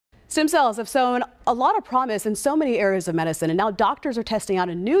Stem cells have shown a lot of promise in so many areas of medicine, and now doctors are testing out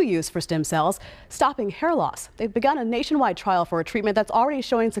a new use for stem cells, stopping hair loss. They've begun a nationwide trial for a treatment that's already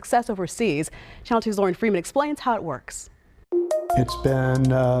showing success overseas. Channel 2's Lauren Freeman explains how it works. It's been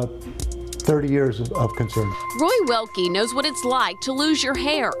 30 years of concern. Roy Woelke knows what it's like to lose your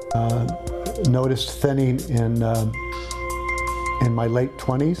hair. Noticed thinning in my late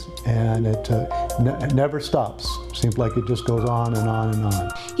 20s, and it never stops. Seems like it just goes on and on and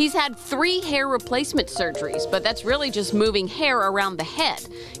on. He's had 3 hair replacement surgeries, but that's really just moving hair around the head.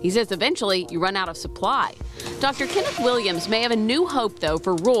 He says eventually you run out of supply. Dr. Kenneth Williams may have a new hope, though,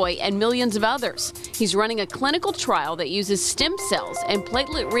 for Roy and millions of others. He's running a clinical trial that uses stem cells and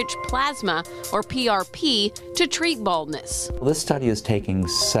platelet-rich plasma, or PRP, to treat baldness. This study is taking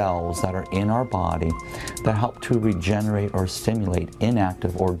cells that are in our body that help to regenerate or stimulate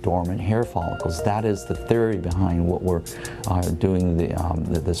inactive or dormant hair follicles. That is the theory behind what we're doing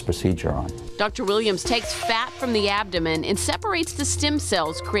this procedure on. Dr. Williams takes fat from the abdomen and separates the stem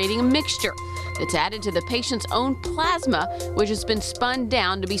cells, creating a mixture that's added to the patient's own plasma, which has been spun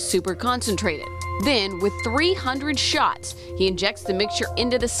down to be super concentrated. Then, with 300 shots, he injects the mixture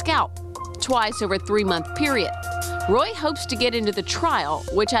into the scalp, twice over a 3-month period. Roy hopes to get into the trial,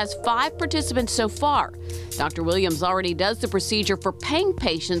 which has 5 participants so far. Dr. Williams already does the procedure for paying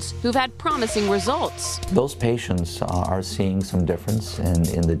patients who've had promising results. Those patients are seeing some difference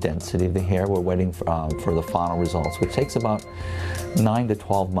in the density of the hair. We're waiting for the final results, which takes about 9 to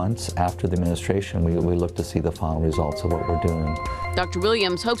 12 months after the administration. We look to see the final results of what we're doing. Dr.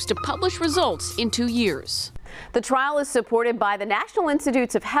 Williams hopes to publish results in 2 years. The trial is supported by the National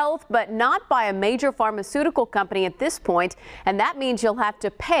Institutes of Health, but not by a major pharmaceutical company at this point, and that means you'll have to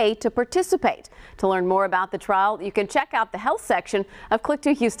pay to participate. To learn more about the trial, you can check out the health section of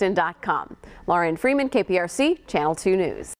click2houston.com. Lauren Freeman, KPRC, Channel 2 News.